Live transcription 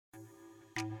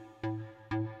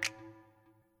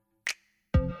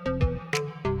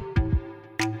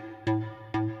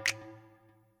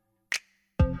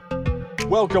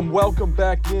Welcome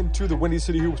back into the Windy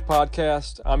City Hoops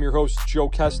podcast. I'm your host, Joe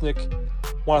Kesnick.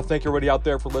 Want to thank everybody out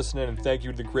there for listening, and thank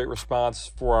you to the great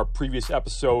response for our previous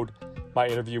episode, my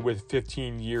interview with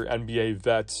 15-year NBA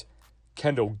vet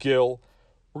Kendall Gill.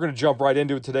 We're going to jump right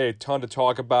into it today. A ton to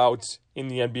talk about in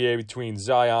the NBA between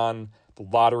Zion, the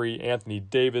lottery, Anthony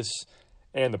Davis,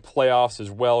 and the playoffs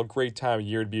as well. Great time of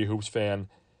year to be a Hoops fan,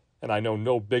 and I know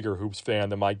no bigger Hoops fan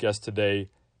than my guest today.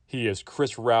 He is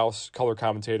Chris Rouse, color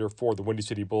commentator for the Windy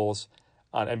City Bulls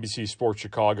on NBC Sports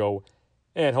Chicago,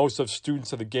 and host of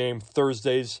Students of the Game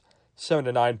Thursdays, 7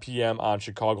 to 9 p.m. on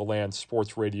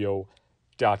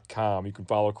ChicagolandSportsRadio.com. You can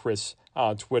follow Chris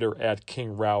on Twitter at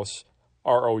King Rouse,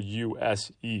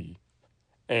 Rouse.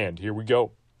 And here we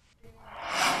go.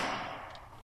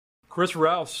 Chris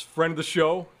Rouse, friend of the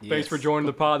show. Yes. Thanks for joining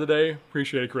the pod today.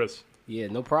 Appreciate it, Chris. Yeah,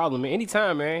 no problem.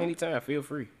 Anytime, man. Anytime. Feel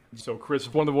free. So Chris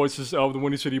is one of the voices of the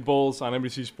Windy City Bulls on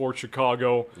NBC Sports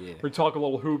Chicago. Yeah. We're going to talk a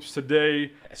little hoops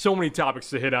today. So many topics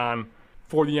to hit on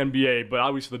for the NBA, but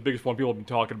obviously the biggest one people have been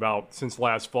talking about since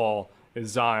last fall is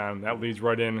Zion. That leads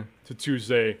right in to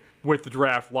Tuesday with the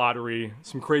draft lottery.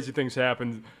 Some crazy things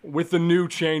happened with the new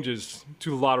changes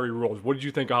to the lottery rules. What did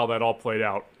you think of how that all played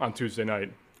out on Tuesday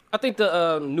night? I think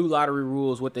the new lottery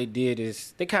rules, what they did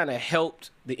is they kind of helped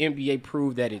the NBA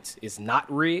prove that it's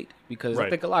not rigged, because right. I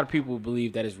think a lot of people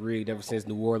believe that it's rigged ever since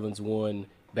New Orleans won,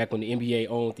 back when the NBA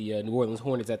owned the New Orleans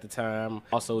Hornets at the time.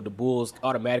 Also, the Bulls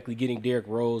automatically getting Derrick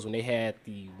Rose when they had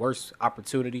the worst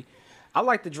opportunity. I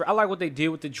like what they did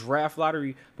with the draft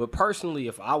lottery, but personally,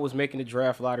 if I was making the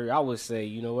draft lottery, I would say,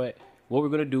 you know what we're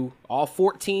going to do, all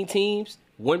 14 teams,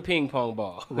 one ping pong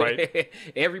ball. Right.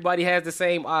 Everybody has the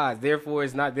same odds. Therefore,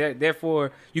 it's not there.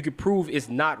 Therefore, you can prove it's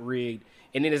not rigged.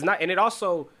 And then it's not. And it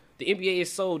also, the NBA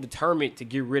is so determined to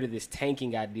get rid of this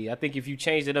tanking idea. I think if you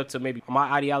changed it up to maybe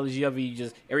my ideology of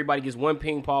it, everybody gets one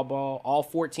ping pong ball. All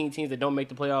 14 teams that don't make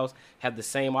the playoffs have the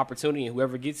same opportunity, and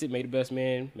whoever gets it, may the best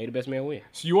man win.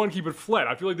 So you want to keep it flat?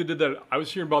 I feel like they did that. I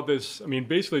was hearing about this. I mean,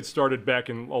 basically it started back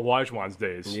in Olajuwon's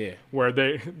days, where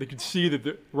they could see that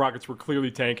the Rockets were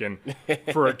clearly tanking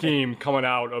for a game coming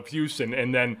out of Houston,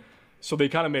 and then so they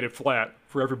kind of made it flat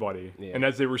for everybody. Yeah. And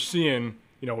as they were seeing,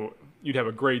 you'd have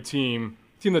a great team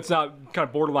that's not kind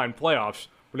of borderline playoffs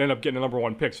would end up getting a number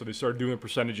one pick. So they started doing the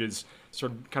percentages,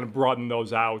 started kind of broadening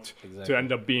those out to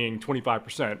end up being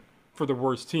 25% for the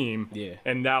worst team. Yeah.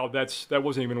 And now that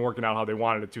wasn't even working out how they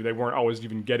wanted it to. They weren't always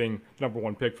even getting the number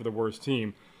one pick for the worst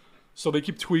team. So they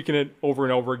keep tweaking it over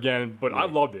and over again. But I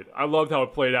loved it. I loved how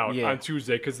it played out on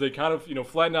Tuesday, because they kind of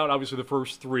flattened out obviously the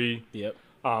first three. Yep.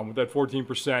 With that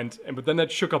 14%, but then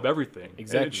that shook up everything.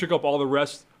 Exactly. And it shook up all the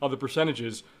rest of the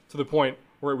percentages to the point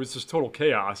where it was just total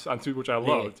chaos, which I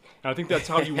loved. And I think that's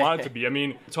how you want it to be. I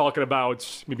mean, talking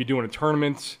about maybe doing a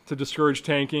tournament to discourage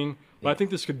tanking, but I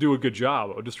think this could do a good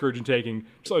job of discouraging tanking.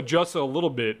 So adjust it a little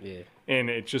bit,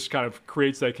 and it just kind of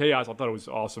creates that chaos. I thought it was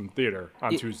awesome theater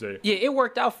on Tuesday. Yeah, it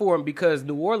worked out for them, because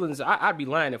New Orleans, I'd be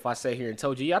lying if I sat here and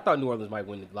told you, I thought New Orleans might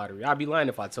win the lottery. I'd be lying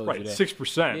if I told you that.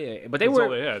 6%. Yeah, but that's all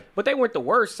they had. But they weren't the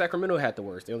worst. Sacramento had the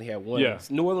worst. They only had one. Yeah.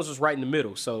 New Orleans was right in the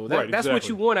middle. So that's what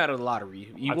you want out of the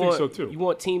lottery. I think so too. You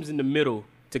want teams in the middle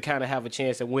to kind of have a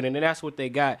chance at winning, and that's what they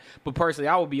got. But personally,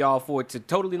 I would be all for it to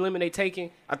totally eliminate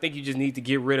taking. I think you just need to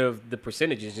get rid of the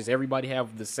percentages. Just everybody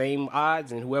have the same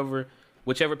odds, and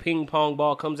whichever ping pong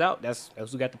ball comes out, that's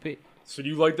who got the pick. So do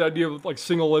you like the idea of like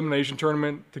single elimination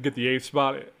tournament to get the 8th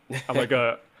spot? Like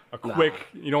a quick,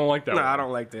 you don't like that? No, I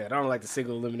don't like that. I don't like the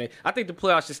single elimination. I think the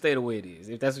playoffs should stay the way it is.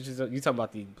 If that's what you're talking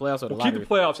about, the playoffs or the lottery. Keep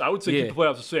the playoffs. I would say keep the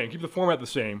playoffs the same. Keep the format the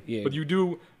same. Yeah. But you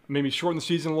do maybe shorten the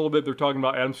season a little bit. They're talking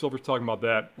about, Adam Silver's talking about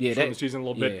that. Yeah, shorten the season a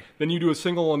little bit. Then you do a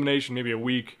single elimination, maybe a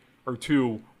week or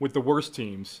two with the worst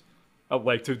teams,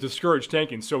 like to discourage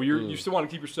tanking. So you still want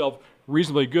to keep yourself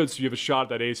reasonably good, so you have a shot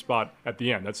at that A spot at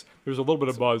the end. There's a little bit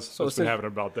of buzz that's been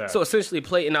happening about that. So essentially,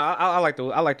 I like the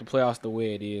playoffs the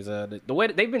way it is. The way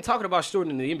they've been talking about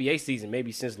shortening the NBA season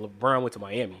maybe since LeBron went to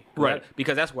Miami, right?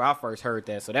 Because that's where I first heard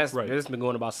that. So that's been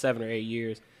going about 7 or 8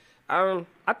 years. I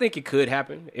think it could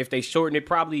happen if they shorten it.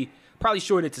 Probably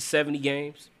shorten it to 70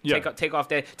 games. Yeah. Take off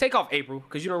April,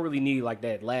 because you don't really need like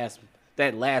that last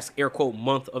air quote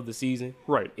month of the season.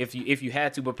 Right. If you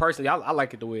had to, but personally, I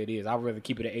like it the way it is. I'd rather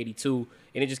keep it at 82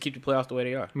 and then just keep the playoffs the way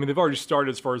they are. I mean, they've already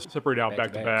started as far as separating out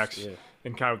back-to-backs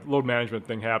and kind of load management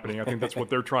thing happening. I think that's what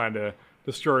they're trying to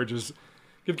discourage, is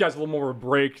give guys a little more of a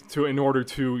break in order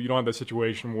to you don't have that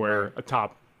situation where a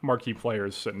top marquee player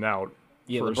is sitting out.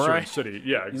 Yeah, for LeBron. a certain city.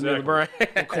 Yeah, exactly. Well,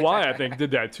 Kawhi, I think,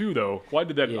 did that too, though. Kawhi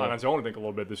did that on his own, I think, a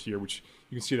little bit this year, which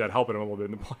you can see that helping him a little bit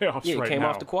in the playoffs right now. Yeah, he came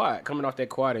off that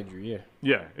quad injury,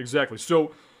 Yeah, exactly.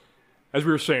 So, as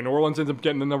we were saying, New Orleans ends up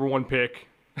getting the number one pick.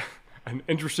 an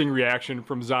interesting reaction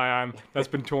from Zion that's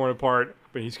been torn apart,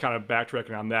 but he's kind of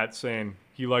backtracking on that, saying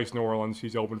he likes New Orleans,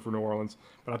 he's open for New Orleans.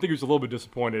 But I think he was a little bit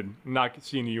disappointed not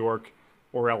seeing New York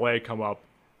or L.A. come up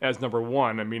as number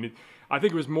one. I mean, I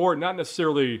think it was more not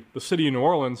necessarily the city of New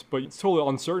Orleans, but it's total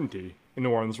uncertainty in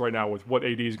New Orleans right now with what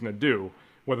AD is going to do,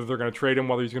 whether they're going to trade him,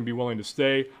 whether he's going to be willing to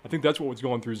stay. I think that's what was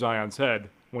going through Zion's head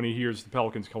when he hears the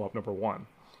Pelicans come up number one.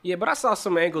 Yeah, but I saw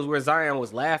some angles where Zion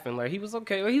was laughing. Like, he was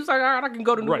okay. He was like, all right, I can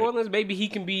go to New Orleans. Maybe he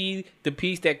can be the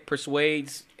piece that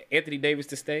persuades Anthony Davis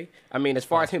to stay. I mean, as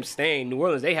far as him staying, New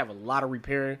Orleans, they have a lot of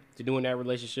repairing to do in that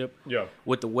relationship. Yeah.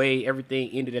 With the way everything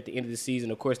ended at the end of the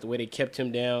season. Of course, the way they kept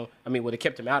him down. I mean, they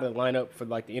kept him out of the lineup for,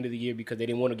 like, the end of the year because they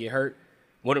didn't want him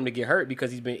to get hurt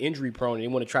because he's been injury prone, and they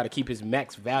want to try to keep his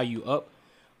max value up.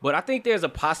 But I think there's a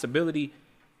possibility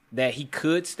that he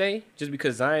could stay just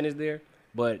because Zion is there.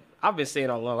 But I've been saying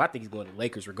all along, I think he's going to the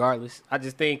Lakers regardless. I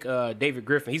just think David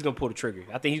Griffin, he's going to pull the trigger.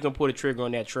 I think he's going to pull the trigger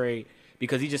on that trade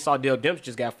because he just saw Dale Demps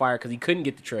just got fired because he couldn't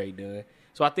get the trade done.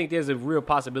 So I think there's a real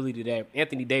possibility that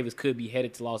Anthony Davis could be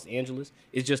headed to Los Angeles.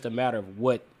 It's just a matter of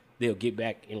what they'll get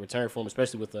back in return for him,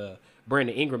 especially with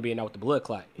Brandon Ingram being out with the blood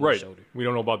clot in his shoulder. We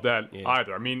don't know about that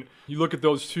either. I mean, you look at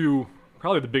those two,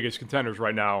 probably the biggest contenders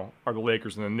right now are the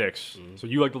Lakers and the Knicks. Mm-hmm. So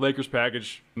you like the Lakers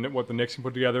package, what the Knicks can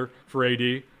put together for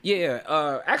AD?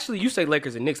 Yeah. Actually, you say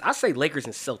Lakers and Knicks. I say Lakers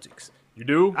and Celtics. You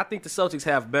do? I think the Celtics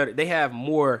have better. They have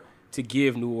more to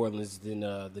give New Orleans than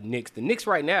the Knicks. The Knicks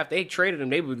right now, if they traded them,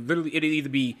 they would literally it'd either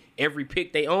be every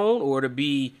pick they own or it'd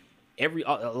be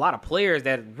a lot of players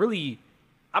that really.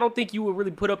 I don't think you would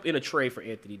really put up in a trade for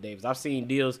Anthony Davis. I've seen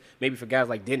deals maybe for guys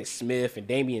like Dennis Smith and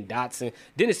Damian Dotson.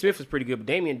 Dennis Smith was pretty good, but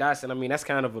Damian Dotson, I mean, that's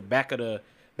kind of a back of the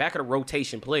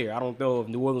rotation player. I don't know if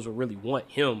New Orleans would really want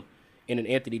him in an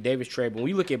Anthony Davis trade. But when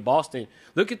you look at Boston,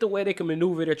 look at the way they can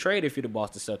maneuver their trade if you're the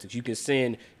Boston Celtics. You can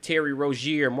send Terry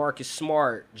Rozier, Marcus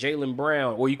Smart, Jaylen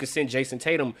Brown, or you can send Jason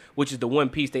Tatum, which is the one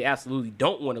piece they absolutely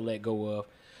don't want to let go of.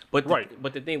 But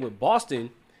the thing with Boston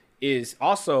is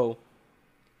also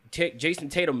Jason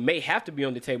Tatum may have to be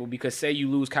on the table because say you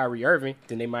lose Kyrie Irving,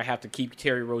 then they might have to keep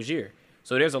Terry Rozier.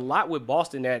 So there's a lot with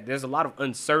Boston that there's a lot of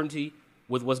uncertainty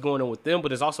with what's going on with them, but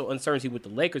there's also uncertainty with the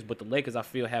Lakers. But the Lakers, I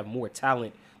feel, have more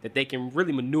talent that they can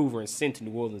really maneuver and send to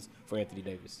New Orleans for Anthony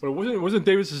Davis. But wasn't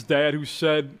Davis's dad who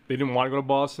said they didn't want to go to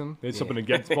Boston? They had something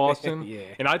against Boston. Yeah.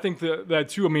 And I think that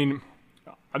too. I mean,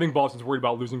 I think Boston's worried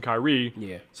about losing Kyrie.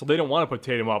 Yeah. So they don't want to put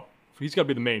Tatum up. He's got to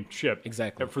be the main chip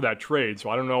for that trade. So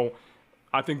I don't know.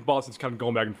 I think Boston's kind of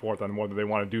going back and forth on whether they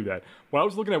want to do that. What I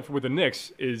was looking at with the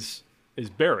Knicks is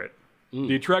Barrett.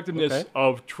 The attractiveness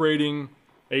of trading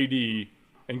AD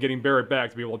and getting Barrett back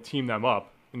to be able to team them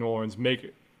up in New Orleans,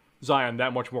 make Zion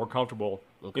that much more comfortable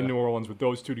in New Orleans with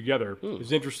those two together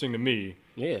is interesting to me.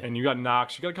 Yeah. And you got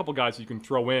Knox. You got a couple guys you can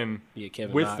throw in with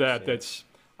Knox, that. That's,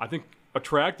 I think,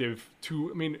 attractive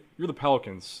to – I mean, you're the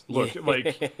Pelicans. Look,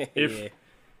 if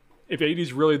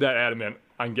AD's really that adamant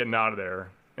on getting out of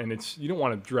there – and you don't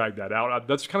want to drag that out.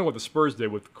 That's kind of what the Spurs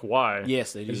did with Kawhi.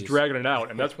 Yes, it is dragging it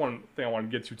out. And that's one thing I want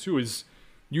to get to, too, is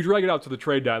you drag it out to the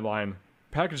trade deadline,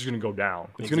 package is going to go down.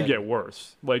 It's going to get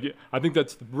worse. I think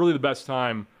that's really the best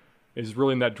time is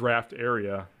really in that draft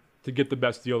area to get the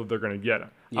best deal that they're going to get.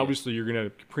 Yeah. Obviously, you're going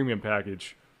to premium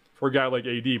package for a guy like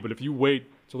AD, but if you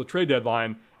wait till the trade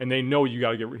deadline and they know you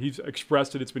got to get – he's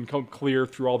expressed it. It's become clear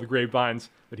through all the grapevines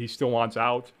that he still wants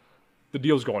out. The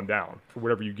deal's going down for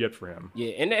whatever you get for him.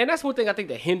 Yeah, and that's one thing I think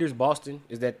that hinders Boston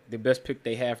is that the best pick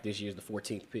they have this year is the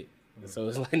 14th pick. So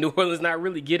it's like New Orleans not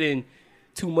really getting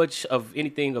too much of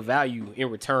anything of value in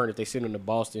return if they send them to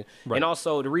Boston. Right. And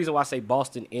also the reason why I say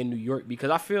Boston and New York, because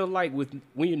I feel like when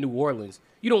you're New Orleans,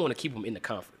 you don't want to keep them in the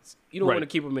conference. You don't want to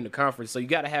keep them in the conference, so you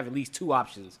got to have at least two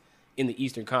options in the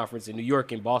Eastern Conference, and New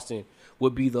York and Boston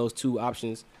would be those two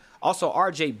options. Also,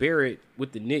 R.J. Barrett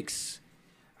with the Knicks.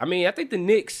 I mean, I think the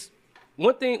Knicks –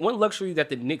 one luxury that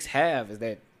the Knicks have is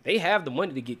that they have the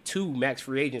money to get two max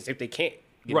free agents if they can't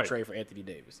get a trade for Anthony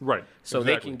Davis. Right. So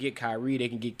they can get Kyrie, they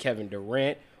can get Kevin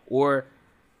Durant, or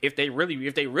if they really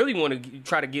want to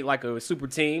try to get like a super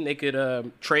team, they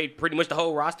could trade pretty much the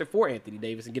whole roster for Anthony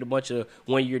Davis and get a bunch of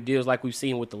one-year deals like we've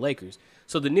seen with the Lakers.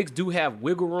 So the Knicks do have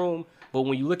wiggle room, but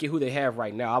when you look at who they have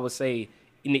right now, I would say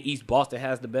in the East, Boston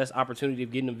has the best opportunity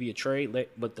of getting them via trade,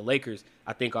 but the Lakers,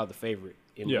 I think, are the favorite.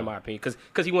 In my opinion,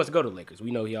 because he wants to go to the Lakers.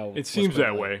 We know he always. It seems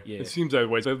that way. Yeah. It seems that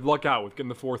way. So luck out with getting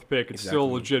the fourth pick. It's still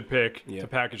a legit pick to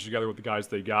package together with the guys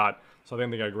they got. So I think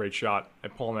they got a great shot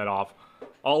at pulling that off.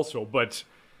 Also, but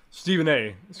Stephen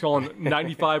A. is calling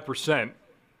 95%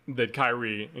 that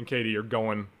Kyrie and KD are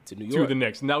going to the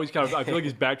Knicks. Now he's I feel like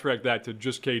he's backtracked that to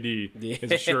just KD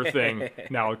is a sure thing.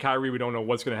 Now Kyrie, we don't know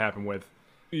what's going to happen with.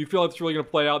 You feel like it's really going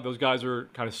to play out? Those guys are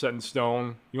kind of set in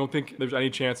stone. You don't think there's any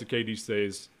chance that KD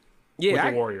stays with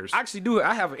the Warriors? I actually do.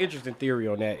 I have an interesting theory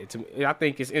on that. I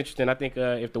think it's interesting. I think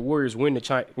if the Warriors win the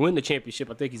championship,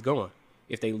 I think he's gone.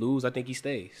 If they lose, I think he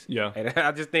stays. Yeah. And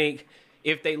I just think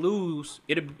if they lose,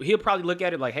 he'll probably look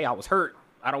at it like, hey, I was hurt.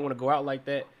 I don't want to go out like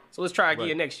that. So let's try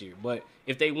again next year. But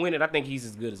if they win it, I think he's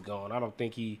as good as gone. I don't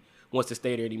think he wants to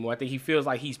stay there anymore. I think he feels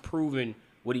like he's proven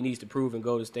what he needs to prove and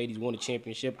go to state. He's won a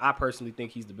championship. I personally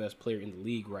think he's the best player in the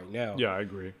league right now. Yeah, I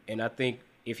agree. And I think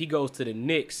if he goes to the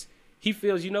Knicks, he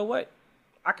feels, you know what?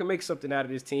 I can make something out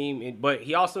of this team. But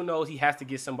he also knows he has to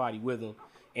get somebody with him.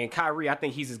 And Kyrie, I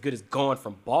think he's as good as gone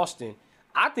from Boston.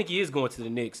 I think he is going to the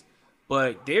Knicks.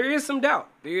 But there is some doubt.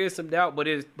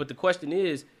 But the question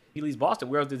is, he leaves Boston,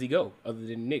 where else does he go other than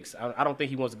the Knicks? I don't think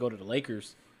he wants to go to the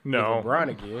Lakers. No. With LeBron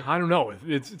again. I don't know.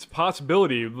 It's a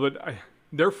possibility, but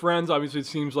they're friends. Obviously, it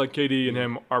seems like KD and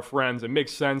him are friends. It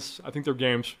makes sense. I think their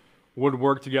games would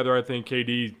work together. I think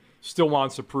KD still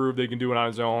wants to prove they can do it on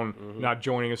his own, not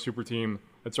joining a super team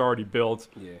that's already built.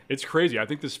 Yeah. It's crazy. I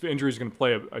think this injury is going to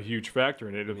play a huge factor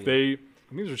in it. I think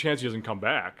there's a chance he doesn't come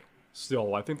back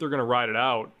still. I think they're going to ride it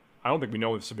out. I don't think we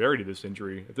know the severity of this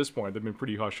injury at this point. They've been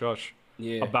pretty hush-hush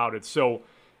about it. So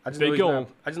I just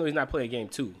know he's not playing game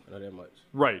 2. I know that much.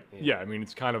 Right. Yeah. I mean,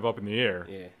 it's kind of up in the air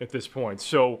at this point.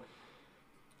 So,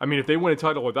 I mean, if they win a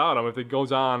title without him, if it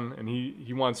goes on and he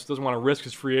doesn't want to risk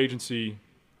his free agency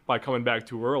by coming back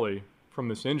too early from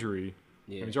this injury,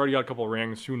 and he's already got a couple of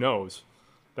rings, who knows?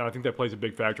 Then I think that plays a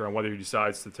big factor on whether he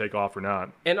decides to take off or not.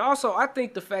 And also, I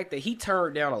think the fact that he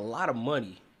turned down a lot of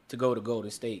money to go to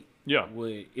Golden State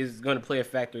is going to play a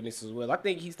factor in this as well. I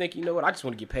think he's thinking, you know what, I just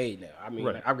want to get paid now. I mean,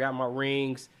 I've got my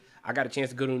rings. I got a chance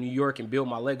to go to New York and build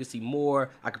my legacy more.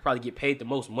 I could probably get paid the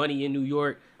most money in New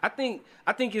York. I'm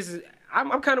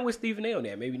kind of with Stephen A on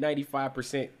that. Maybe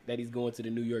 95% that he's going to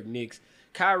the New York Knicks.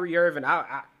 Kyrie Irving,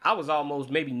 I was almost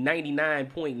maybe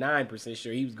 99.9%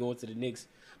 sure he was going to the Knicks.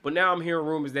 But now I'm hearing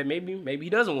rumors that maybe he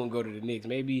doesn't want to go to the Knicks.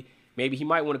 Maybe he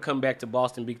might want to come back to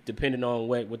Boston, depending on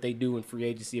what they do in free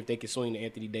agency, if they can swing the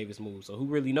Anthony Davis move. So who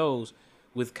really knows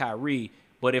with Kyrie?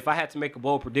 But if I had to make a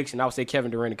bold prediction, I would say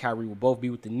Kevin Durant and Kyrie will both be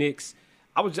with the Knicks.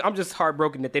 I'm just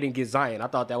heartbroken that they didn't get Zion. I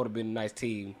thought that would have been a nice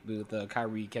team with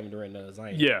Kyrie, Kevin Durant, and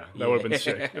Zion. Yeah, that would have been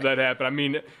sick if that happened. I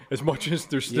mean, as much as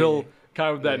there's still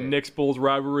kind of that Knicks-Bulls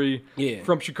rivalry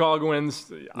from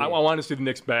Chicagoans, I want to see the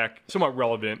Knicks back, somewhat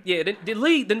relevant. Yeah, the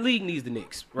league needs the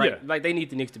Knicks, right? Yeah. Like, they need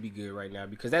the Knicks to be good right now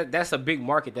because that's a big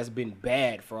market that's been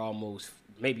bad for almost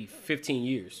maybe 15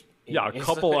 years. Yeah, a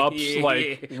couple ups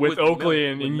with Oakley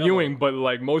and Ewing, but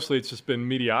like mostly it's just been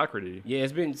mediocrity. Yeah,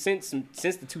 it's been since the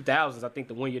 2000s. I think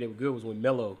the one year they were good was when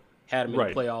Melo had them in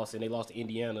the playoffs and they lost to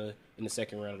Indiana in the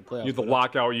second round of the playoffs. You had the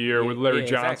lockout year with Larry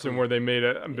Johnson where they made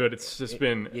it, but it's just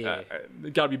been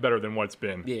it got to be better than what it's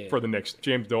been for the Knicks.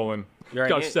 James Dolan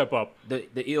got to step up.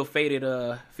 The ill-fated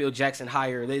Phil Jackson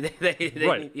hire. They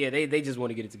just want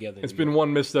to get it together. It's been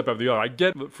one misstep after the other. I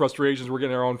get the frustrations. We're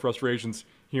getting our own frustrations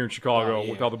here in Chicago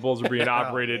with how the Bulls are being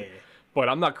operated. But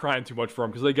I'm not crying too much for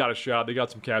them because they got a shot. They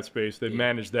got some cap space. They've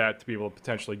managed that to be able to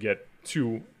potentially get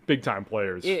 2 big-time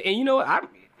players. Yeah, and you know what?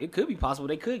 It could be possible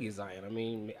they could get Zion. I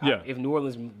mean, if New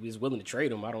Orleans is willing to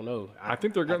trade him, I don't know. I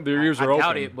think their ears are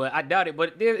open. I doubt it,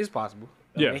 but it's possible.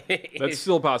 Yeah, that's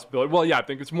still a possibility. Well, yeah, I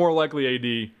think it's more likely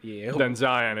AD than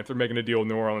Zion if they're making a deal with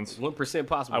New Orleans. 1%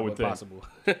 possible, I would think. Possible.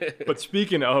 But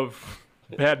speaking of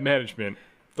bad management,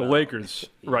 the Lakers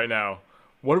right now,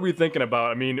 what are we thinking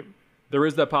about? I mean, there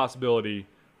is that possibility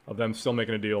of them still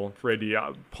making a deal for AD,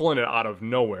 pulling it out of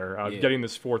nowhere, getting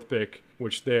this 4th pick,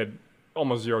 which they had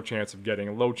almost zero chance of getting,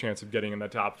 a low chance of getting in the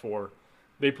top 4.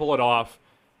 They pull it off,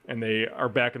 and they are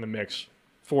back in the mix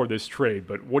for this trade.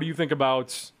 But what do you think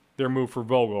about their move for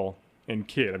Vogel and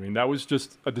Kidd? I mean, that was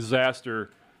just a disaster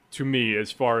to me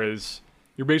as far as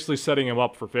you're basically setting him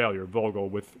up for failure, Vogel.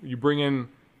 You bring in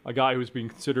a guy who's being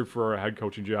considered for a head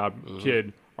coaching job,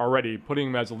 Kidd, already, putting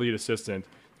him as a lead assistant,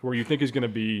 where you think he's going to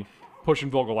be pushing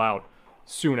Vogel out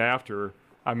soon after.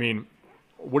 I mean,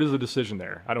 what is the decision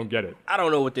there? I don't get it. I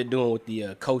don't know what they're doing with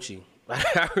the coaching.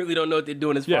 I really don't know what they're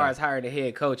doing as far as hiring a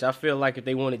head coach. I feel like if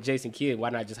they wanted Jason Kidd,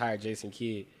 why not just hire Jason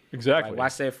Kidd? Exactly. Like, why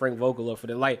set Frank Vogel up for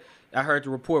that? Like, I heard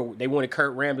the report they wanted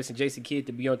Kurt Rambis and Jason Kidd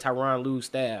to be on Tyronn Lue's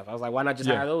staff. I was like, why not just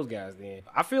hire those guys then?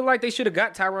 I feel like they should have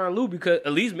got Tyronn Lue because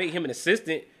at least make him an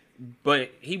assistant,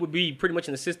 but he would be pretty much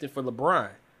an assistant for LeBron.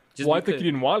 I think he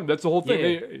didn't want him. That's the whole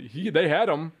thing. Yeah. They had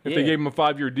him if they gave him a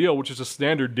 5-year deal, which is a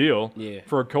standard deal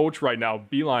for a coach right now.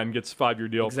 Beeline gets a 5-year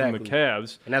deal from the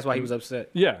Cavs. And that's why he was upset.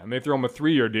 Yeah, and they throw him a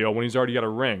 3-year deal when he's already got a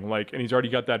ring, and he's already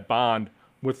got that bond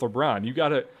with LeBron.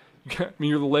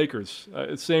 You're the Lakers.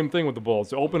 Same thing with the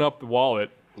Bulls. Open up the wallet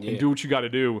and do what you got to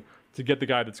do to get the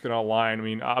guy that's going to align. I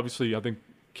mean, obviously, I think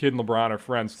Kidd and LeBron are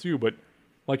friends too, but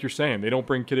like you're saying, they don't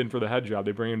bring Kidd in for the head job.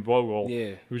 They bring in Vogel,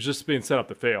 who's just being set up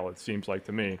to fail, it seems like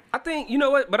to me. I think, you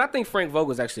know what, but I think Frank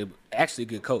Vogel's actually a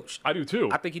good coach. I do too.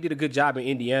 I think he did a good job in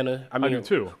Indiana. I do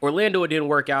too. Orlando, it didn't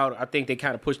work out. I think they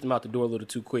kind of pushed him out the door a little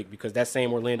too quick because that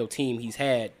same Orlando team he's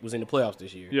had was in the playoffs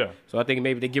this year. Yeah. So I think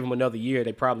maybe they give him another year.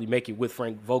 They probably make it with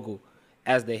Frank Vogel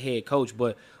as the head coach.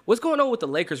 But what's going on with the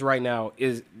Lakers right now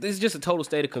is this is just a total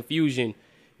state of confusion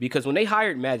because when they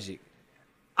hired Magic,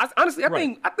 I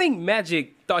think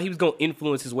Magic thought he was going to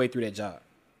influence his way through that job.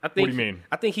 What do you mean?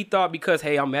 I think he thought because,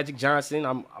 hey, I'm Magic Johnson,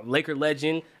 I'm a Laker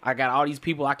legend, I got all these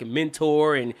people I can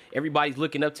mentor, and everybody's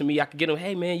looking up to me. I can get them,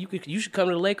 hey, man, you should come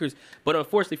to the Lakers. But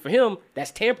unfortunately for him,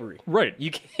 that's tampering. Right. You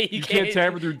can't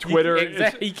tamper through Twitter.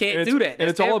 Exactly. You can't do that.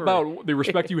 And it's all about the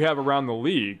respect you have around the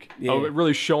league.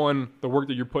 Really showing the work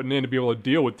that you're putting in to be able to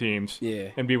deal with teams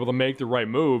and be able to make the right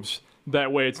moves.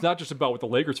 That way, it's not just about what the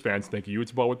Lakers fans think of you.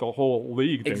 It's about what the whole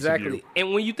league thinks of you.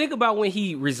 And when you think about when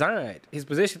he resigned his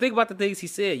position, think about the things he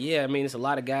said. Yeah, I mean, it's a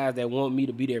lot of guys that want me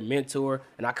to be their mentor,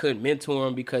 and I couldn't mentor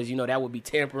him because, that would be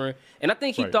tampering. And I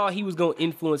think he thought he was going to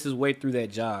influence his way through that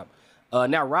job.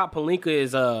 Now, Rob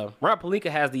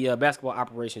Pelinka has the basketball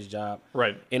operations job.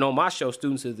 Right. And on my show,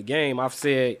 Students of the Game, I've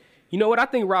said, you know what, I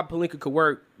think Rob Pelinka could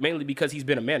work mainly because he's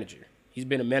been a manager. He's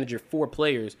been a manager for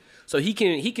players. So he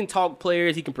can talk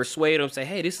players. He can persuade them, say,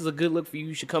 hey, this is a good look for you.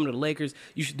 You should come to the Lakers.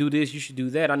 You should do this. You should do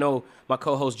that. I know my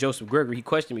co-host Joseph Gregory, he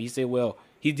questioned me. He said, well,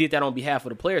 he did that on behalf of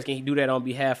the players. Can he do that on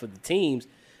behalf of the teams?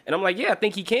 And I'm like, yeah, I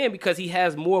think he can because he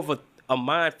has more of a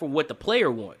mind for what the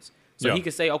player wants. So he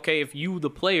can say, okay, if you, the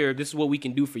player, this is what we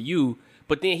can do for you.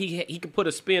 But then he can put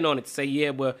a spin on it to say, yeah,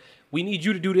 well, we need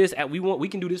you to do this. We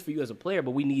can do this for you as a player,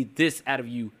 but we need this out of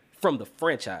you from the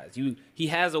franchise. He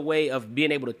has a way of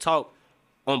being able to talk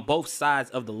on both sides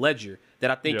of the ledger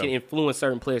that I think can influence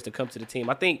certain players to come to the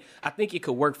team. I think it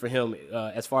could work for him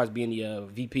as far as being the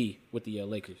VP with the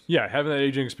Lakers. Yeah, having that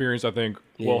aging experience I think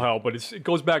will help. But it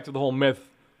goes back to the whole myth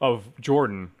of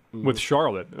Jordan with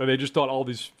Charlotte. They just thought all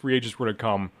these free agents were going to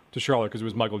come to Charlotte because it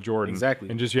was Michael Jordan. Exactly.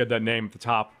 And just you had that name at the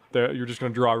top. You're just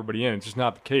going to draw everybody in. It's just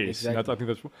not the case. Exactly. And I think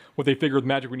that's what they figured with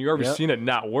Magic. When you've already seen it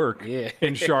not work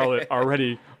in Charlotte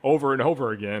already over and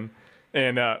over again.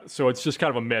 And so it's just kind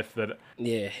of a myth that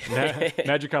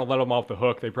Magic kind of let them off the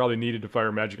hook. They probably needed to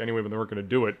fire Magic anyway when they weren't going to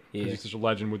do it because he's such a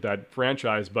legend with that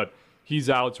franchise. But he's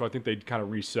out, so I think they'd kind of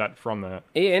reset from that.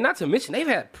 Yeah, and not to mention, they've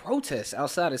had protests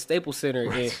outside of Staples Center.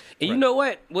 And you know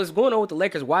what? What's going on with the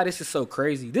Lakers, why this is so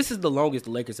crazy, this is the longest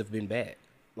the Lakers have been bad.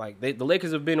 Like, the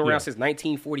Lakers have been around since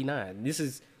 1949. This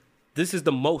is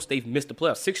the most they've missed the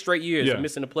playoffs. 6 straight years of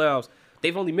missing the playoffs.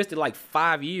 They've only missed it like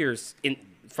 5 years.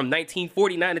 From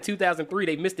 1949 to 2003,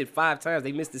 they missed it 5 times.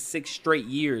 They missed it 6 straight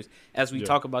years as we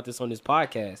talk about this on this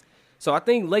podcast. So I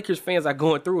think Lakers fans are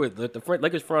going through it. The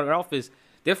Lakers front office,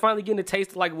 they're finally getting a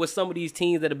taste of like what some of these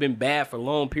teams that have been bad for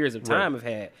long periods of time have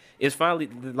had. It's finally,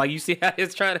 like you see how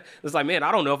it's like, man,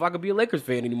 I don't know if I could be a Lakers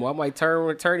fan anymore. I might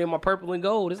turn in my purple and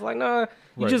gold. It's like, nah,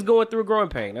 you're just going through a growing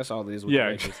pain. That's all it is with the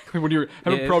Lakers. When you're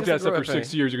having protests after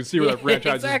 6 years, you can see where that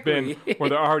franchise has been, where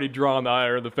they're already drawing the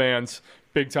ire of the fans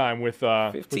big time with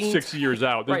 6 years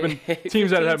out. There's been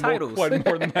teams that have had quite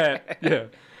more than that. Yeah.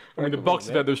 I mean, the Bucks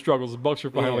have had their struggles. The Bucks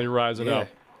are finally rising up.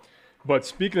 But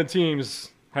speaking of teams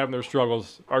having their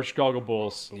struggles, our Chicago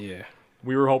Bulls. Yeah.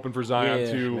 We were hoping for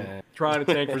Zion too, trying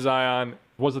to tank for Zion.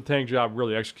 Was the tank job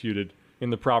really executed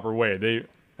in the proper way? They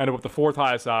ended up with the 4th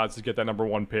highest odds to get that number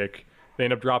 1 pick. They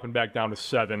end up dropping back down to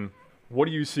 7. What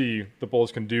do you see the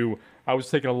Bulls can do? I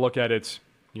was taking a look at it.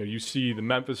 You see the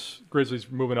Memphis Grizzlies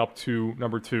moving up to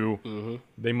number 2. Mm-hmm.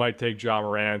 They might take Ja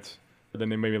Morant. Then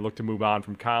they maybe look to move on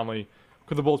from Conley.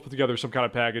 Could the Bulls put together some kind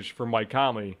of package for Mike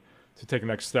Conley to take the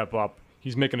next step up?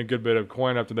 He's making a good bit of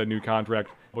coin after that new contract.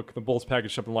 But could the Bulls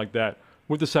package something like that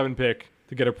with the 7 pick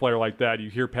to get a player like that? You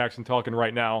hear Paxson talking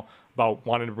right now about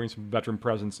wanting to bring some veteran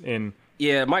presence in.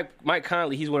 Yeah, Mike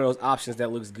Conley, he's one of those options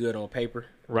that looks good on paper.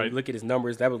 Right. You look at his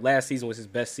numbers. Last season was his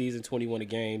best season, 21 a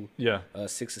game. Yeah.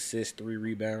 6 assists, 3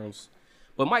 rebounds.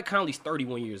 But Mike Conley's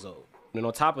 31 years old. And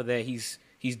on top of that, he's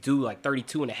due like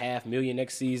 $32.5 million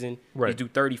next season. Right. He's due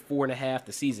 $34.5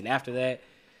 the season after that.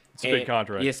 It's a big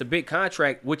contract. Yeah, it's a big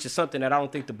contract, which is something that I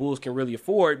don't think the Bulls can really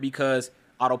afford because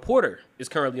Otto Porter is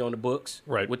currently on the books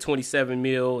with $27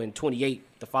 million and $28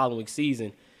 the following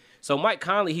season. So Mike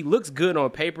Conley, he looks good on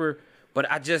paper, but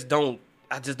I just don't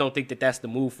think that that's the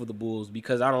move for the Bulls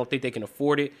because I don't think they can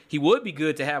afford it. He would be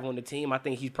good to have on the team. I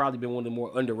think he's probably been one of the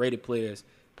more underrated players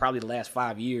probably the last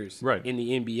 5 years in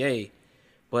the NBA.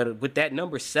 But with that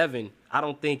number 7, I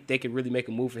don't think they could really make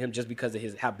a move for him just because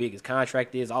of how big his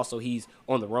contract is. Also, he's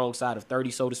on the wrong side of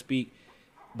 30, so to speak.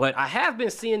 But I have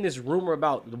been seeing this rumor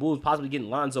about the Bulls possibly getting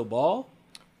Lonzo Ball.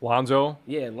 Lonzo?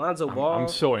 Yeah, Lonzo Ball. I'm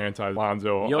so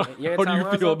anti-Lonzo. You're How do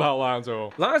you feel about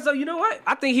Lonzo? Lonzo, you know what?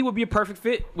 I think he would be a perfect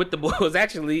fit with the Bulls,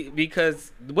 actually,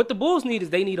 because what the Bulls need is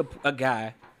they need a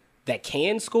guy that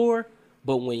can score,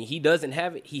 but when he doesn't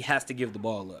have it, he has to give the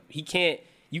ball up. You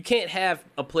can't have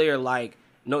a player like,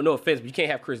 no offense, but you can't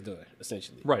have Chris Dunn,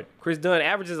 essentially. Right. Chris Dunn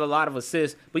averages a lot of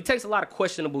assists, but he takes a lot of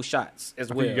questionable shots as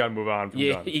well. I think you got to move on from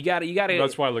Dunn. You got to.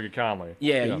 That's why I look at Conley.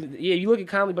 You look at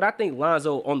Conley, but I think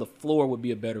Lonzo on the floor would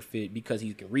be a better fit because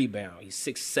he can rebound. He's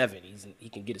 6'7". He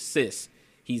can get assists.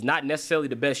 He's not necessarily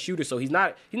the best shooter, so he's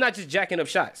not just jacking up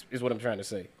shots, is what I'm trying to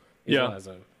say.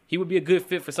 Lonzo. He would be a good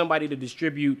fit for somebody to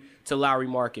distribute to Lauri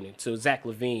Markkanen, to Zach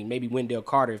LaVine, maybe Wendell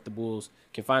Carter if the Bulls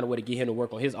can find a way to get him to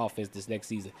work on his offense this next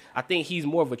season. I think he's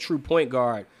more of a true point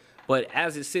guard, but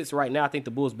as it sits right now, I think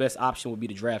the Bulls' best option would be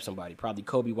to draft somebody, probably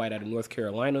Kobe White out of North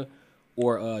Carolina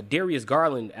or Darius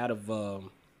Garland out of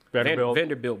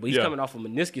Vanderbilt, but he's coming off a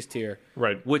meniscus tear,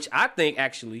 right? Which I think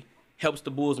actually helps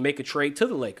the Bulls make a trade to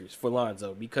the Lakers for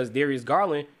Lonzo because Darius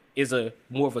Garland is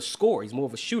more of a scorer. He's more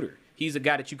of a shooter. He's a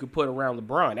guy that you could put around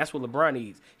LeBron. That's what LeBron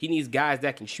needs. He needs guys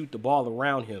that can shoot the ball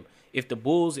around him. If the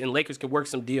Bulls and Lakers can work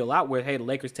some deal out where, hey, the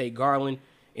Lakers take Garland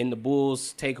and the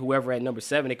Bulls take whoever at number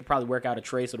 7, they could probably work out a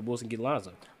trade so the Bulls can get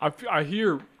Lonzo. I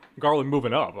hear Garland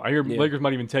moving up. I hear Lakers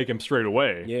might even take him straight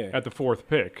away at the 4th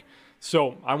pick.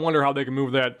 So I wonder how they can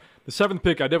move that. The 7th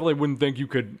pick, I definitely wouldn't think you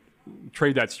could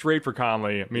trade that straight for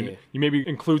Conley. I mean, you maybe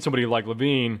include somebody like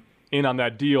LaVine in on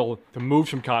that deal to move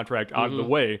some contract out of the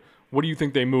way. What do you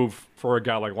think they move for a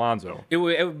guy like Lonzo? It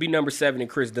would be number 7 and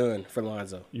Chris Dunn for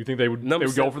Lonzo. You think they would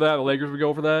go for that? The Lakers would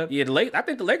go for that? Yeah, I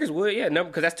think the Lakers would,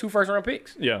 because that's 2 first-round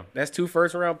picks. Yeah. That's 2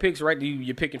 first-round picks, right?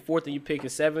 You're picking 4th and you're picking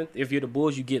 7th. If you're the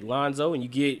Bulls, you get Lonzo and you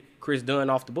get Chris Dunn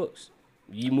off the books.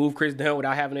 You move Chris Dunn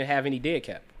without having to have any dead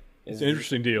cap. It's an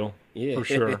interesting deal, for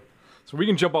sure. So we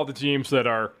can jump off the teams that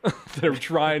are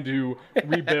trying to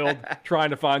rebuild,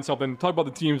 trying to find something. Talk about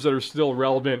the teams that are still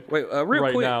relevant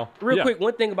now. Real quick,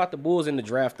 one thing about the Bulls in the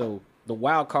draft, though, the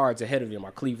wild cards ahead of them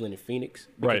are Cleveland and Phoenix.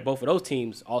 Because both of those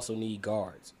teams also need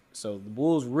guards. So the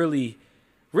Bulls really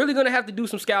going to have to do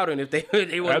some scouting if they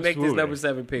want to make this number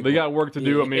 7 pick. They got work to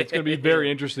do. I mean, it's going to be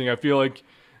very interesting. I feel like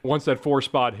once that 4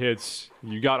 spot hits,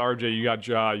 you got RJ, you got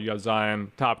Ja, you got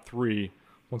Zion, top 3.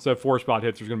 Once that 4 spot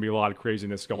hits, there's going to be a lot of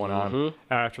craziness going on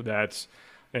after that.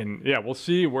 And, we'll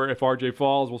see if RJ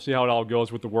falls. We'll see how it all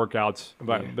goes with the workouts.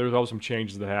 But there's always some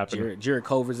changes that happen. Jared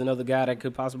Culver's another guy that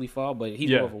could possibly fall, but he's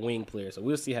more of a wing player. So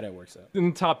we'll see how that works out.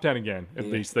 In the top 10 again, at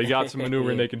least. They got some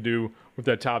maneuvering they can do with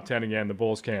that top 10 again. The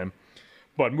Bulls can.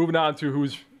 But moving on to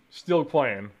who's still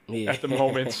playing at the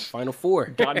moment. Final 4.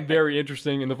 Gotten very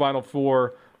interesting in the Final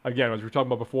 4. Again, as we were talking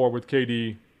about before with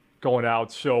KD going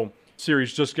out. So,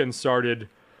 series just getting started.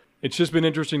 It's just been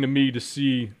interesting to me to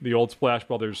see the old Splash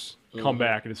Brothers come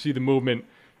back and to see the movement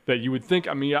that you would think.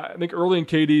 I mean, I think early in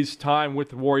KD's time with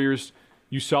the Warriors,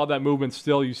 you saw that movement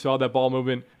still. You saw that ball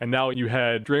movement. And now you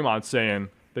had Draymond saying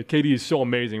that KD is so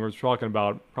amazing. We're talking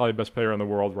about probably the best player in the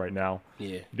world right now.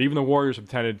 Yeah. But even the Warriors have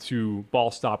tended to ball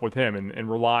stop with him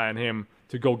and rely on him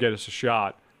to go get us a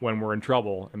shot when we're in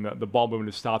trouble. And the ball movement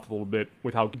has stopped a little bit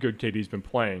with how good KD's been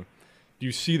playing. Do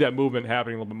you see that movement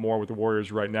happening a little bit more with the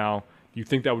Warriors right now? Do you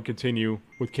think that would continue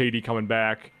with KD coming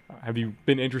back? Have you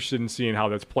been interested in seeing how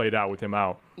that's played out with him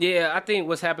out? Yeah, I think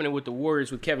what's happening with the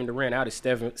Warriors with Kevin Durant out is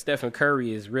Stephen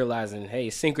Curry is realizing, hey,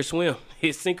 sink or swim.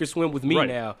 It's sink or swim with me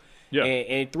now. Yeah.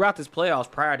 And throughout this playoffs,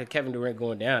 prior to Kevin Durant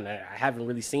going down, I haven't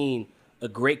really seen a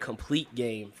great complete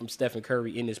game from Stephen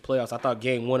Curry in this playoffs. I thought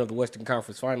Game 1 of the Western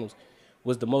Conference Finals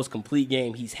was the most complete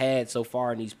game he's had so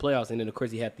far in these playoffs. And then, of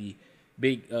course, he had the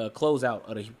big closeout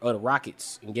of the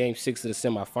Rockets in Game 6 of the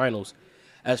semifinals.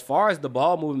 As far as the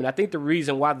ball movement, I think the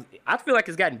reason why I feel like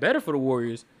it's gotten better for the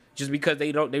Warriors just because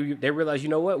they realize, you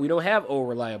know what, we don't have old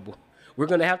reliable. We're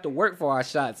going to have to work for our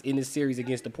shots in this series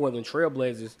against the Portland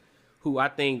Trailblazers, who I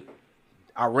think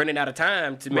are running out of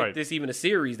time to make this even a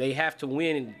series. They have to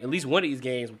win at least one of these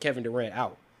games with Kevin Durant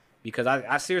out because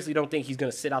I seriously don't think he's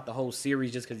going to sit out the whole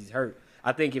series just because he's hurt.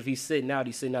 I think if he's sitting out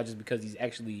just because he's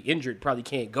actually injured, probably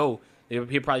can't go. He'll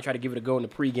probably try to give it a go in the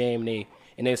pregame,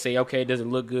 and they say, okay, it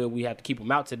doesn't look good. We have to keep him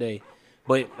out today.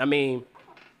 But, I mean,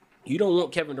 you don't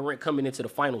want Kevin Durant coming into the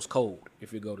finals cold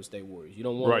if you go to State Warriors. You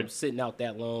don't want him sitting out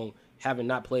that long, having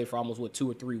not played for almost,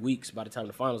 2 or 3 weeks by the time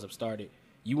the finals have started.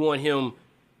 You want him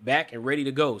back and ready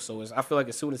to go. So I feel like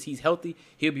as soon as he's healthy,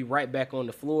 he'll be right back on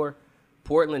the floor.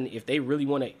 Portland, if they really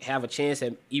want to have a chance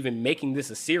at even making this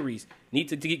a series, need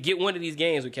to get one of these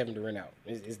games with Kevin Durant out.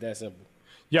 It's that simple.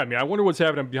 Yeah, I mean, I wonder what's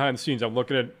happening behind the scenes. I'm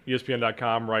looking at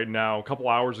ESPN.com right now. A couple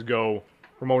hours ago,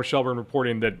 Ramona Shelburne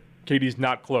reporting that KD's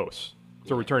not close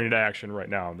to returning to action right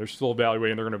now. They're still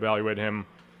evaluating. They're going to evaluate him.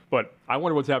 But I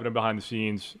wonder what's happening behind the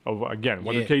scenes of, again,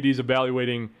 whether KD's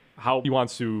evaluating how he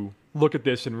wants to look at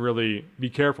this and really be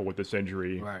careful with this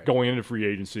injury going into free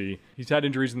agency. He's had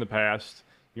injuries in the past.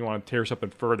 You want to tear something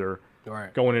further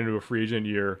going into a free agent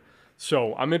year.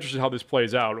 So I'm interested how this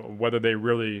plays out, whether they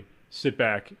really sit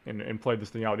back and play this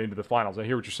thing out into the finals. I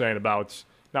hear what you're saying about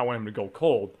not wanting him to go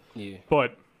cold. Yeah.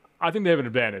 But I think they have an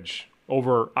advantage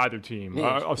over either team.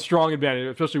 A strong advantage,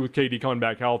 especially with KD coming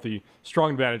back healthy,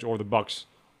 strong advantage over the Bucks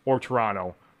or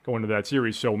Toronto going into that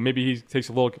series. So maybe he takes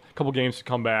a couple games to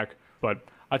come back, but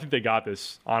I think they got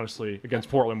this, honestly, against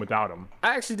Portland without him.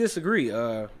 I actually disagree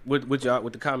with y'all,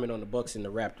 with the comment on the Bucks and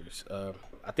the Raptors.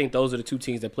 I think those are the two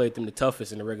teams that played them the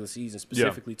toughest in the regular season,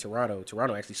 specifically Toronto.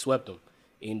 Toronto actually swept them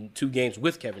in 2 games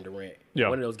with Kevin Durant. Yeah.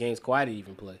 One of those games Kawhi didn't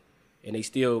even play. And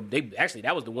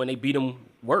that was the one they beat them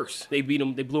worse. They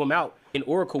blew them out in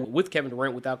Oracle with Kevin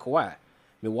Durant without Kawhi.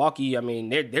 Milwaukee, I mean,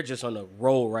 they're just on a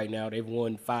roll right now. They've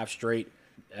won 5 straight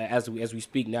as we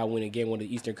speak now, winning game 1 of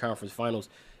the Eastern Conference Finals.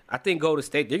 I think Golden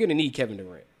State, they're going to need Kevin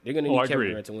Durant. They're going to need Kevin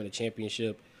Durant to win a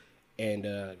championship.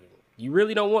 And you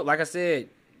really don't want, like I said,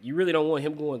 you really don't want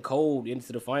him going cold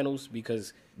into the finals,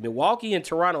 because Milwaukee and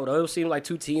Toronto, those seem like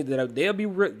 2 teams that they'll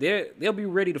be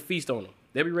ready to feast on them.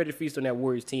 They'll be ready to feast on that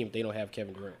Warriors team if they don't have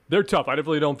Kevin Durant. They're tough. I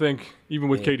definitely don't think, even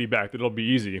with KD back, that it'll be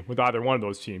easy with either one of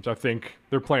those teams. I think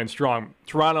they're playing strong.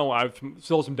 Toronto, I've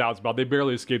still some doubts about. They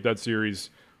barely escaped that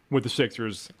series with the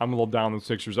Sixers. I'm a little down on the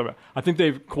Sixers. I think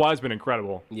Kawhi's been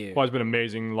incredible. Yeah. Kawhi's been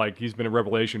amazing. Like, he's been a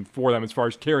revelation for them as far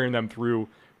as carrying them through,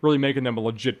 really making them a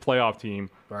legit playoff team.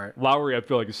 Right. Lowry, I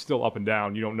feel like, is still up and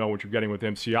down. You don't know what you're getting with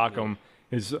him. Siakam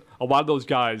is a lot of those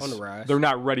guys. On the rise. They're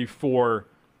not ready for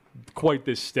quite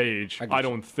this stage, I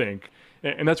don't think.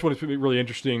 And that's what is really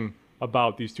interesting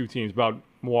about these 2 teams, about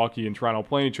Milwaukee and Toronto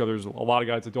playing each other. There's a lot of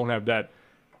guys that don't have that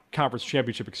conference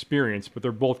championship experience, but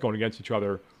they're both going against each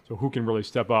other. So who can really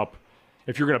step up?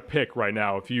 If you're going to pick right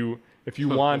now, if you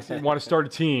want to start a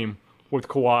team with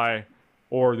Kawhi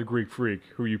or the Greek Freak,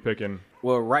 who are you picking?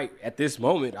 Well, right at this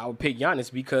moment, I would pick Giannis,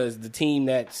 because the team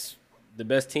that's the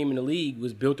best team in the league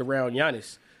was built around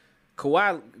Giannis.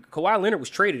 Kawhi Leonard was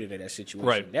traded into that situation.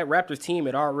 Right. That Raptors team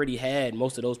had already had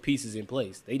most of those pieces in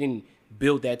place. They didn't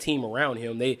build that team around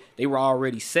him. They were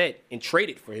already set and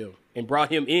traded for him and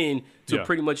brought him in to a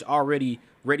pretty much already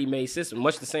ready-made system.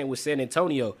 Much the same with San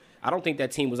Antonio. I don't think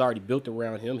that team was already built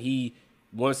around him. He,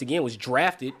 once again, was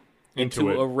drafted into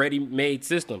a ready-made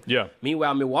system. Yeah.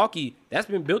 Meanwhile, Milwaukee, that's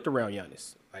been built around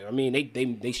Giannis. Like, I mean,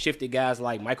 they shifted guys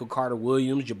like Michael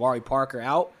Carter-Williams, Jabari Parker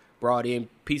out, brought in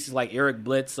pieces like Eric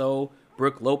Bledsoe,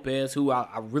 Brook Lopez, who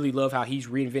I really love how he's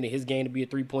reinvented his game to be a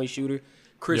three-point shooter.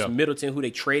 Chris Middleton, who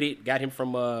they got him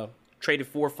from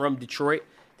Detroit.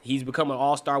 He's become an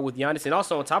all-star with Giannis. And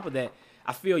also on top of that,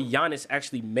 I feel Giannis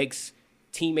actually makes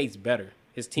teammates better.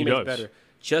 His teammates better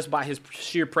just by his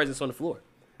sheer presence on the floor.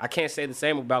 I can't say the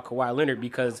same about Kawhi Leonard,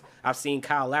 because I've seen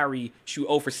Kyle Lowry shoot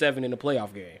 0 for 7 in the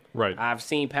playoff game. Right. I've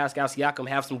seen Pascal Siakam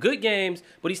have some good games,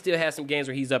 but he still has some games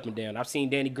where he's up and down. I've seen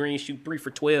Danny Green shoot 3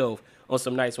 for 12 on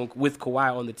some nights with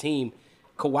Kawhi on the team.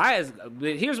 Kawhi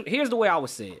is here's the way I would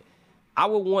say it. I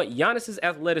would want Giannis's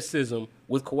athleticism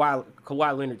with Kawhi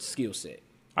Leonard's skill set.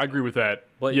 I agree with that.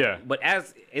 But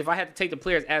if I had to take the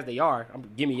players as they are,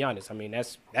 give me Giannis. I mean,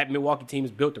 that Milwaukee team is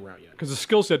built around Giannis. Because the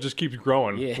skill set just keeps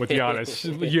growing with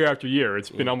Giannis year after year. It's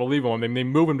been unbelievable. And they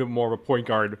move him to more of a point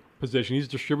guard position. He's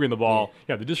distributing the ball.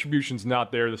 Yeah, the distribution's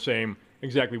not there the same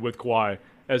exactly with Kawhi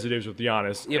as it is with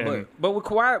Giannis. Yeah, but with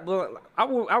Kawhi, I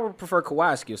would prefer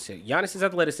Kawhi's skill set. Giannis's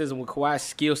athleticism with Kawhi's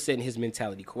skill set and his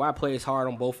mentality. Kawhi plays hard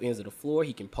on both ends of the floor.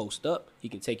 He can post up. He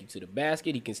can take you to the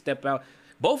basket. He can step out.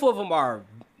 Both of them are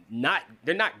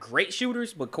they're not great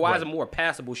shooters, but Kawhi's a more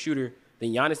passable shooter than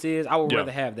Giannis is. I would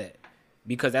rather have that,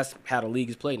 because that's how the league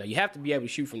is played now. You have to be able to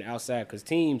shoot from the outside, because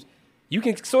teams, you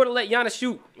can sort of let Giannis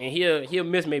shoot, and he'll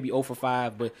miss maybe 0 for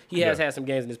 5, but he has had some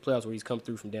games in his playoffs where he's come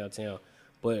through from downtown.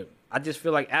 But I just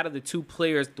feel like out of the 2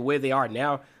 players, the way they are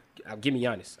now, give me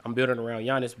Giannis. I'm building around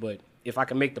Giannis, but if I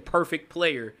can make the perfect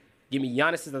player, give me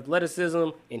Giannis's athleticism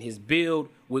and his build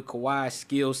with Kawhi's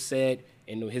skill set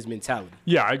and his mentality.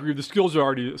 Yeah, I agree. The skills are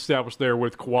already established there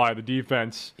with Kawhi. The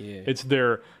defense, it's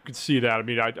there. You can see that. I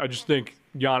mean, I just think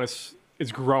Giannis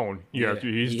is grown year after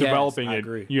year. He's developing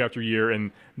it year after year,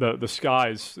 and the sky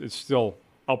is still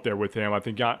up there with him. I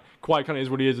think Kawhi kind of is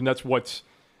what he is, and that's what's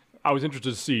I was interested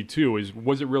to see, too,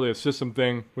 was it really a system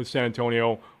thing with San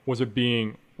Antonio? Was it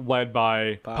being led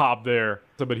by Pop there?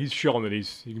 But he's shown that he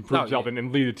can prove himself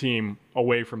and lead the team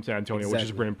away from San Antonio, which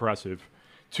is pretty impressive,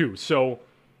 too. So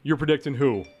you're predicting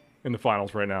who in the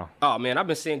finals right now? Oh, man, I've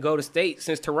been saying Golden State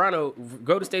since Toronto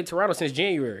since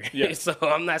January. Yeah. So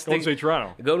I'm not sticking. Golden State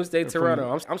Toronto. Golden State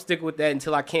Toronto. I'm sticking with that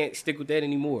until I can't stick with that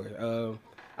anymore.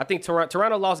 I think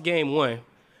Toronto lost game 1,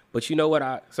 but you know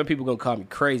what? Some people are going to call me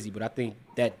crazy, but I think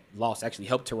that loss actually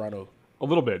helped Toronto. A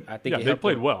little bit. I think they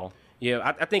played well.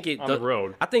 Yeah, I think on the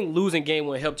road. I think losing game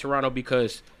 1 helped Toronto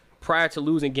because prior to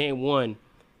losing game 1,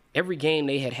 every game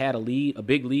they had a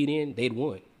big lead in, they'd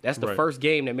won. That's the first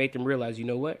game that made them realize, you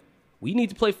know what? We need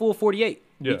to play full 48.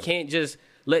 Yeah. We can't just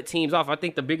let teams off. I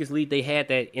think the biggest lead they had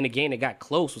that in a game that got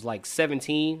close was like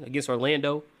 17 against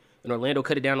Orlando, and Orlando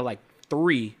cut it down to like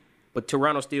 3, but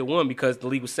Toronto still won because the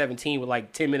lead was 17 with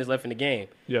like 10 minutes left in the game.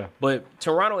 Yeah. But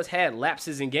Toronto has had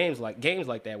lapses in games like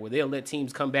that where they'll let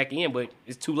teams come back in, but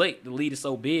it's too late. The lead is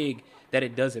so big that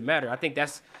it doesn't matter. I think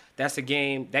that's a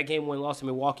game. That game 1 loss to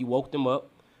Milwaukee woke them up.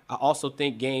 I also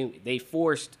think they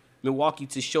forced Milwaukee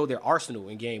to show their arsenal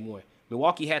in game 1.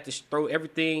 Milwaukee had to throw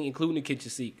everything, including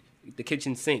the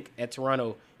kitchen sink at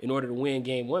Toronto in order to win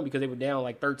game 1 because they were down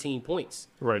like 13 points.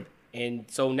 Right. And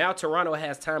so now Toronto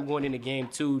has time going into game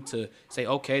 2 to say,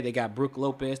 okay, they got Brook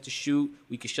Lopez to shoot.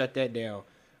 We can shut that down.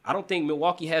 I don't think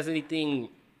Milwaukee has anything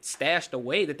stashed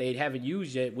away that they haven't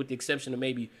used yet, with the exception of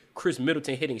maybe Chris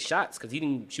Middleton hitting shots because he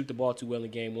didn't shoot the ball too well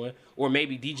in game 1, or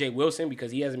maybe DJ Wilson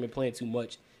because he hasn't been playing too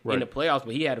much in the playoffs,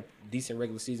 but he had a decent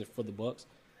regular season for the Bucks.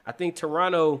 I think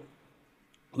Toronto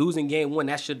losing game 1,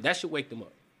 that should wake them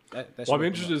up. I'm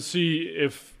interested to see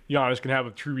if Giannis can have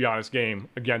a true Giannis game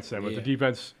against them. If the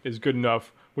defense is good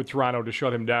enough with Toronto to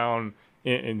shut him down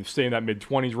and stay in that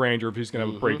mid-20s range, or if he's going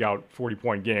to have a breakout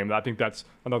 40-point game. I think that's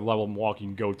another level Milwaukee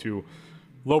can go to.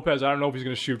 Lopez, I don't know if he's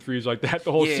going to shoot threes like that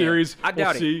the whole series. I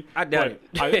doubt it. I doubt it.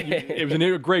 It was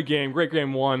a great game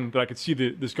 1, but I could see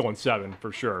this going 7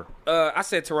 for sure. I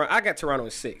said Toronto. I got Toronto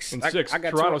in 6. I got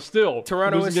Toronto still.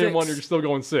 Toronto in 6. Game 1, you're still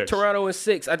going 6. Toronto in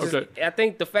 6. I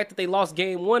think the fact that they lost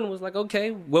game 1 was like, okay,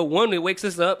 well, 1, it wakes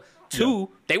us up. 2,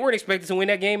 they weren't expected to win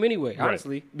that game anyway,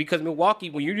 honestly, because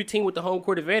Milwaukee, when you're the team with the home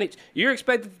court advantage, you're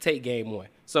expected to take game 1.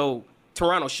 So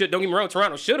don't get me wrong,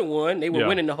 Toronto should have won. They were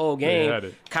winning the whole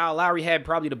game. Kyle Lowry had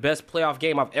probably the best playoff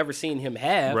game I've ever seen him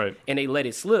have, and they let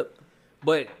it slip.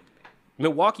 But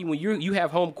Milwaukee, when you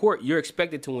have home court, you're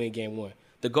expected to win game 1.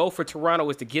 The goal for Toronto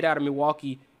is to get out of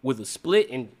Milwaukee with a split,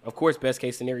 and, of course, best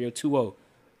case scenario, 2-0.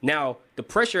 Now, the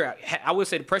pressure, I would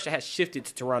say the pressure has shifted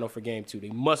to Toronto for game 2. They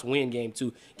must win game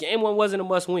 2. Game 1 wasn't a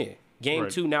must win. Game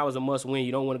 2 now is a must win.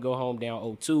 You don't want to go home down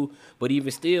 0-2. But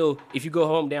even still, if you go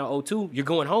home down 0-2, you're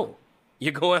going home.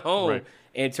 You're going home. Right.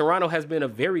 And Toronto has been a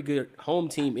very good home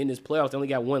team in this playoffs. They only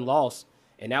got 1 loss,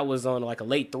 and that was on like a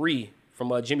late 3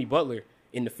 from Jimmy Butler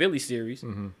in the Philly series.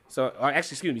 Mm-hmm. So,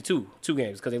 actually, excuse me, two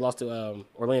games because they lost to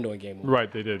Orlando in game 1.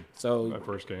 Right, they did. So that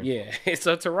first game. Yeah.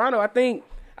 So Toronto, I think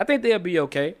they'll be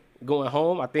okay going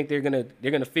home. I think they're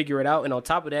gonna figure it out. And on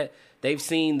top of that, they've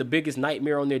seen the biggest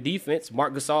nightmare on their defense,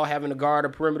 Marc Gasol having to guard a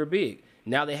perimeter big.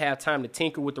 Now they have time to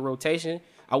tinker with the rotation.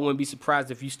 I wouldn't be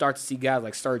surprised if you start to see guys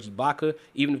like Serge Ibaka,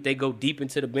 even if they go deep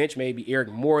into the bench, maybe Eric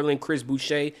Moreland, Chris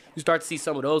Boucher. You start to see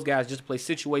some of those guys just play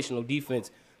situational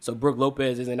defense. So Brook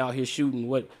Lopez isn't out here shooting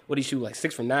what he shoot, like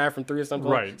 6 from 9 from 3 or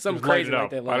something? Right. Something crazy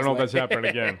like that. I don't know if that's happening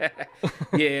again.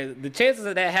 Yeah, the chances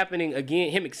of that happening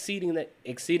again, him exceeding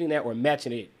that or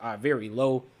matching it are very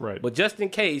low. Right. But just in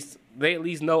case, they at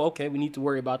least know, okay, we need to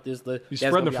worry about this. You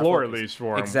spread the floor at least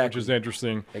for him, which is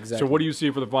interesting. Exactly. So what do you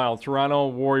see for the finals? Toronto,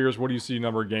 Warriors, what do you see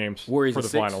number of games Warriors for the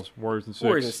finals? Warriors in 6.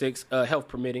 Warriors in 6, health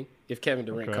permitting, if Kevin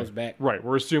Durant comes back. Right,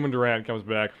 we're assuming Durant comes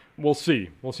back. We'll see.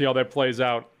 We'll see how that plays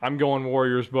out. I'm going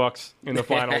Warriors-Bucks in the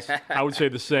finals. I would say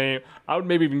the same. I would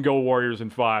maybe even go Warriors in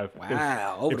 5.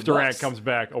 Wow, if Durant comes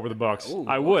back over the Bucks. Ooh,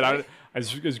 I would. Okay.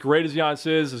 As great as Giannis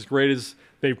is, as great as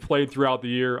they've played throughout the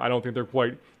year, I don't think they're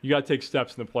quite. You got to take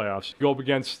steps in the playoffs. Go up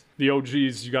against the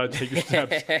OGs. You got to take your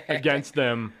steps against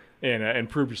them and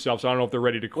prove yourself. So I don't know if they're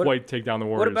ready to quite take down the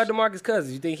Warriors. What about DeMarcus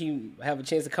Cousins? You think he have a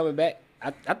chance of coming back?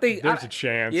 I think there's a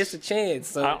chance. It's a chance.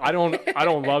 So. I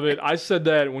don't love it. I said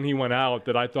that when he went out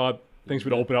that I thought things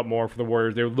would open up more for the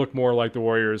Warriors. They would look more like the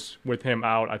Warriors with him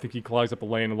out. I think he clogs up the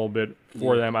lane a little bit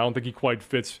for them. I don't think he quite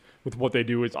fits with what they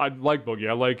do. I like Boogie.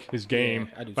 I like his game,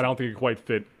 but I don't think he quite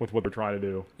fit with what they're trying to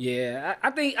do. Yeah,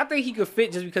 I think he could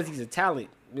fit just because he's a talent.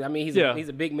 I mean, he's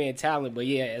a big man talent. But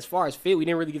yeah, as far as fit, we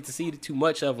didn't really get to see too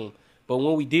much of him. But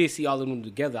when we did see all of them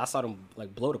together, I saw them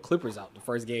like blow the Clippers out the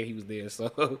first game he was there.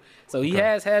 So he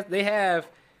they have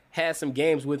had some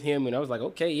games with him, and I was like,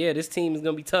 okay, yeah, this team is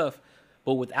gonna be tough.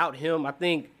 But without him, I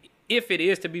think if it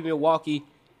is to be Milwaukee,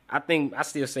 I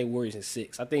still say Warriors in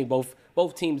 6. I think both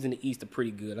teams in the East are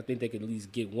pretty good. I think they could at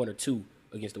least get 1 or 2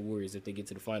 against the Warriors if they get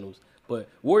to the finals. But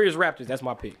Warriors-Raptors, that's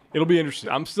my pick. It'll be interesting.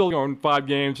 I'm still going 5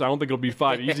 games. I don't think it'll be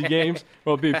 5 easy games.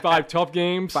 It'll be 5 tough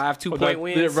games. 5 2-point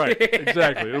wins. Yeah, right,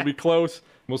 exactly. It'll be close.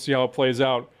 We'll see how it plays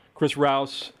out. Chris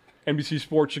Rouse, NBC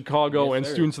Sports Chicago, and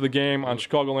students of the game on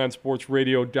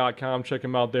ChicagolandSportsRadio.com. Check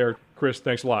him out there. Chris,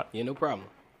 thanks a lot. Yeah, no problem.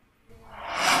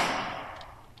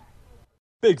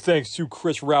 Big thanks to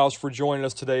Chris Rouse for joining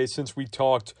us today. Since we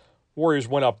talked, Warriors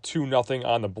went up 2-0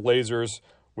 on the Blazers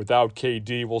without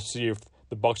KD. We'll see if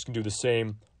the Bucks can do the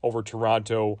same over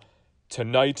Toronto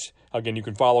tonight. Again, you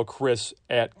can follow Chris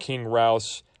at King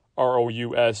Rouse,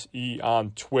 Rouse,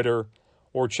 on Twitter,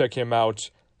 or check him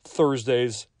out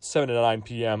Thursdays, 7 to 9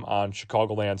 p.m. on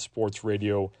Chicagoland Sports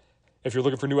Radio. If you're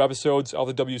looking for new episodes of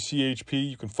the WCHP,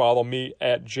 you can follow me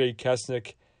at Jay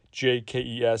Kesnick,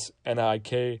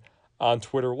 JKESNIK, on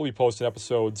Twitter. We'll be posting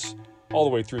episodes all the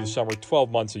way through the summer, 12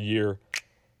 months a year,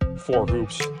 for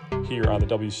hoops here on the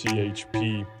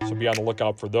WCHP. So be on the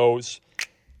lookout for those.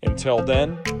 Until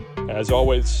then, as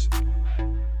always,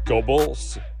 go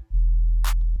Bulls.